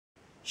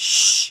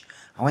Shh!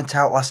 I went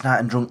out last night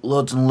and drunk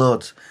loads and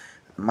loads.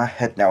 My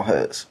head now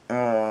hurts.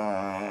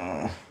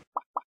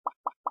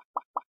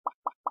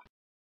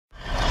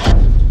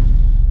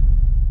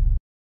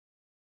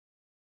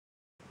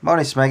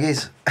 Morning,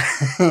 Smeggies.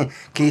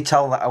 Can you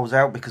tell that I was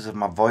out because of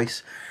my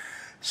voice?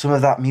 Some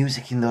of that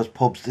music in those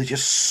pubs, they're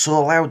just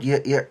so loud.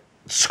 You're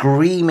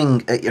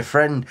screaming at your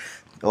friend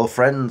or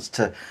friends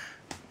to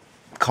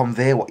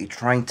convey what you're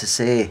trying to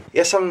say.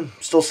 Yes, I'm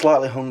still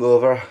slightly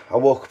hungover. I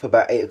woke up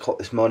about 8 o'clock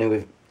this morning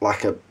with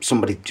like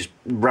somebody just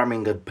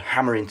ramming a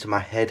hammer into my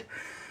head.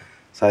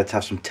 So I had to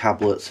have some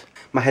tablets.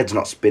 My head's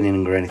not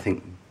spinning or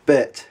anything,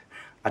 but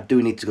I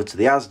do need to go to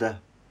the Asda,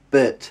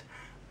 but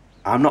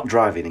I'm not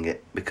driving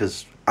it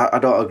because I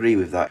don't agree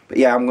with that. But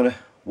yeah, I'm going to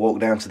walk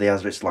down to the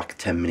Asda. It's like a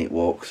 10-minute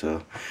walk,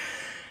 so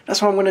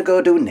that's what I'm going to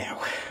go do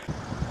now.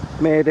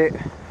 Made it.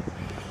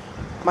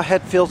 My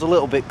head feels a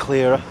little bit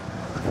clearer.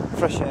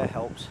 Fresh air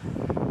helps.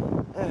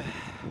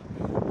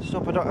 Just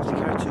hope I don't have to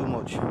carry too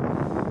much.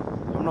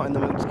 I'm not in the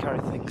mood to carry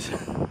things.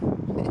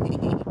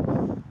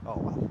 Oh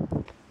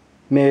well.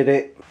 Made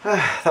it.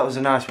 That was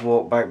a nice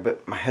walk back,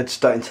 but my head's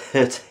starting to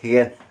hurt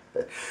again.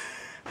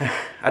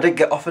 I did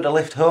get offered a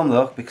lift home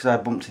though, because I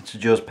bumped into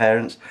Joe's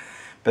parents,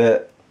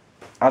 but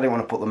I didn't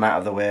want to put them out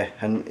of the way,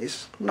 and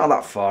it's not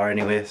that far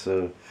anyway,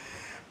 so,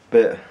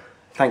 but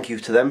thank you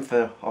to them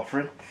for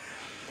offering.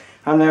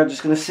 I'm now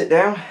just going to sit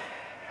down,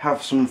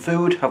 have some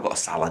food. I've got a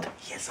salad.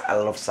 Yes, I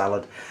love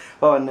salad.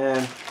 Oh,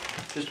 and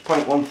just to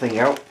point one thing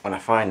out when I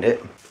find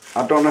it,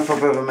 I don't know if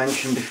I've ever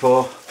mentioned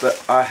before,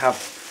 but I have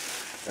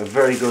a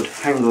very good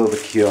hangover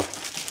cure.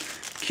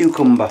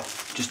 Cucumber.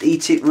 Just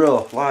eat it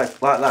raw, like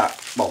that.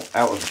 Well,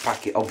 out of the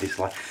packet,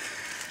 obviously.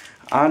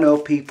 I know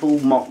people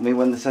mock me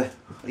when they say,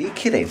 "Are you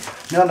kidding?"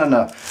 No, no,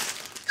 no.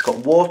 It's got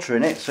water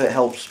in it, so it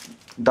helps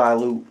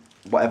dilute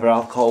whatever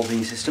alcohol's in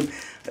your system.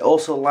 It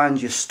also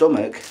lines your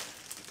stomach,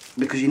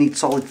 because you need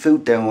solid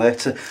food down there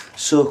to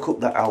soak up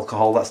that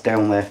alcohol that's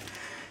down there,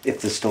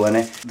 if there's still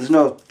any. There's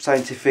no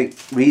scientific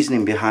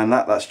reasoning behind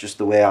that, that's just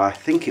the way I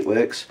think it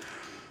works.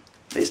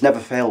 It's never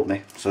failed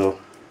me, so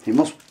it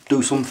must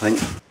do something.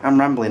 I'm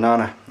rambling,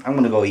 aren't I? I'm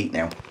gonna go eat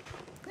now.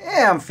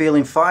 Yeah, I'm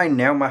feeling fine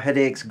now. My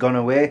headache's gone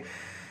away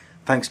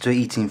thanks to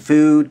eating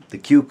food, the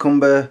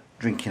cucumber,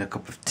 drinking a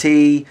cup of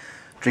tea,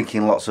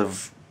 drinking lots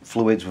of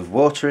fluids with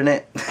water in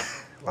it,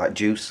 like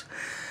juice,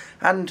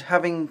 and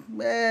having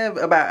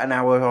about an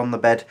hour on the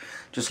bed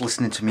just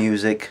listening to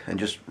music and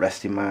just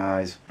resting my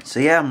eyes. So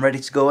yeah, I'm ready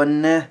to go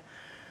and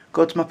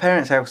go to my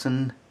parents' house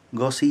and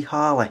go see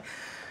Harley.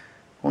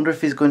 Wonder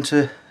if he's going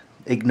to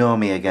ignore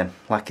me again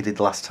like he did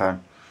last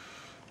time.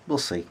 We'll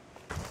see.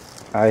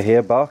 I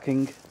hear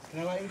barking. Can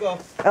I let him go?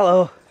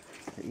 Hello.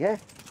 Yeah.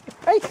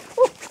 Hey.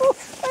 Oh, oh,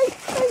 hey,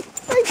 hey,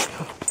 hey.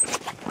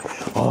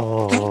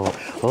 Oh,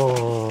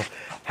 oh.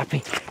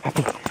 Happy,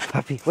 happy,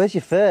 happy. Where's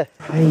your fur?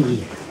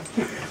 Hey.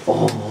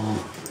 Oh.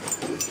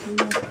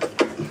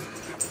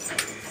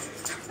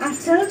 I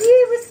told you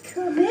he was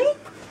coming,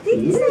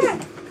 didn't I?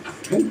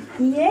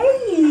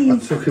 Yay! I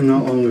took him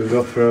not long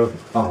ago for a...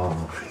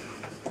 Oh.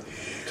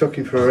 Took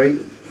him for a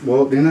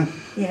walk, didn't I?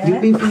 Yeah.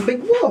 You've been for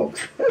big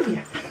walks, have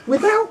you?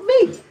 Without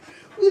me.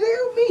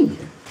 Without me.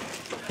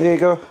 Here you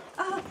go.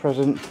 Oh,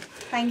 Present.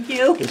 thank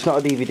you. It's not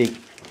a DVD.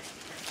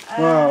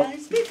 Well,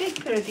 It's a bit big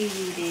for a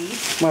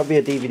DVD. might be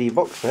a DVD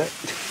box set.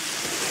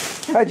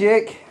 Hi,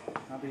 Jake.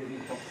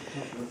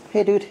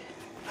 Hey, dude.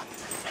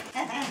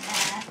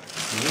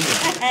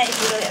 It's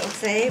a little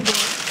table.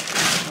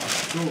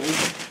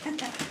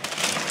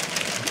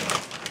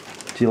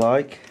 Do you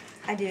like?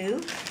 I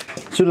do.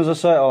 As soon as I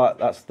say it, oh,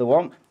 that's the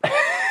one.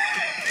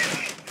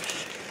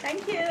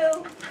 Thank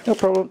you. No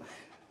problem.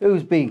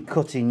 Who's been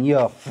cutting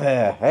your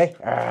fur, eh?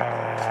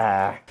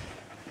 Ah.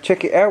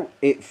 Check it out,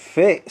 it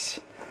fits.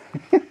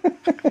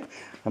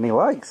 And he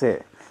likes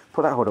it.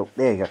 Put that hood up.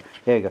 There you go.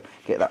 There you go.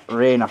 Get that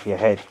rain off your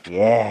head.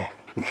 Yeah.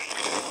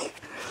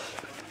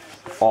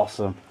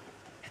 Awesome.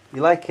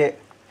 You like it?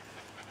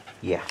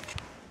 Yeah.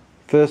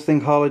 First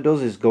thing Harley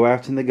does is go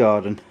out in the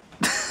garden.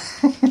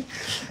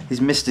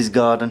 He's missed his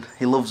garden.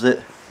 He loves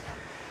it.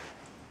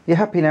 You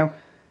happy now?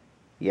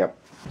 Yep.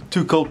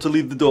 Too cold to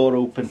leave the door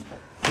open.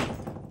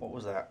 What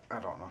was that? I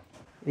don't know.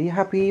 Are you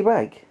happy in your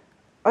bag?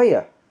 Are you?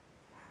 You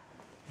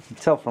can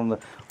tell from the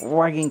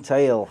wagging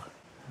tail.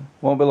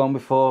 Won't be long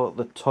before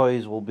the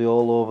toys will be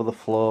all over the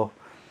floor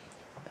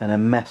and a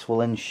mess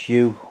will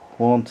ensue,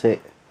 won't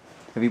it?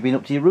 Have you been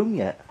up to your room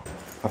yet?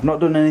 I've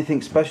not done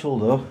anything special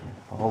though,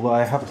 although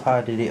I have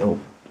tidied it up.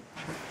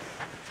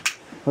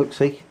 Look,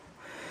 see?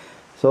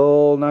 It's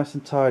all nice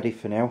and tidy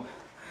for now.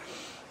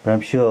 But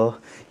I'm sure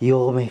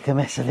you'll make a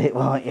mess of it,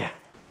 won't you?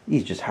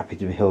 He's just happy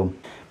to be home.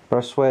 But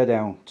I swear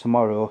down,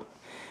 tomorrow,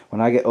 when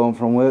I get home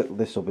from work,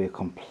 this will be a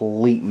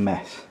complete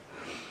mess.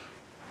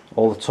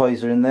 All the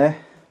toys are in there,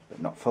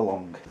 but not for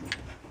long.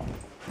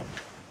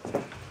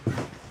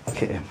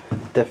 Look at him,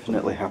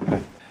 definitely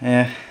happy.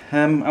 Yeah,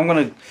 I'm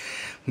gonna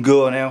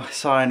go now,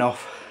 sign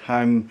off.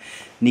 I'm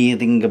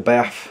needing a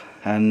bath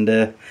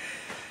and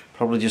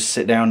probably just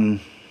sit down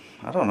and,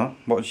 I don't know,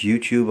 watch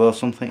YouTube or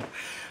something.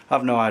 I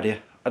have no idea.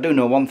 I do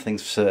know one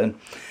thing's for certain.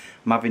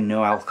 I'm having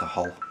no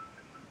alcohol.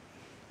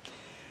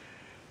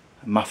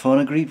 My phone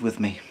agreed with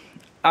me.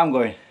 I'm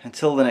going.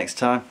 Until the next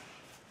time,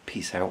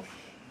 peace out.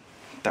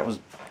 That was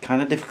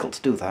kind of difficult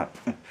to do that.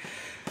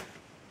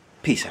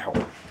 Peace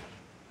out.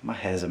 My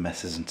hair's a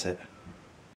mess, isn't it?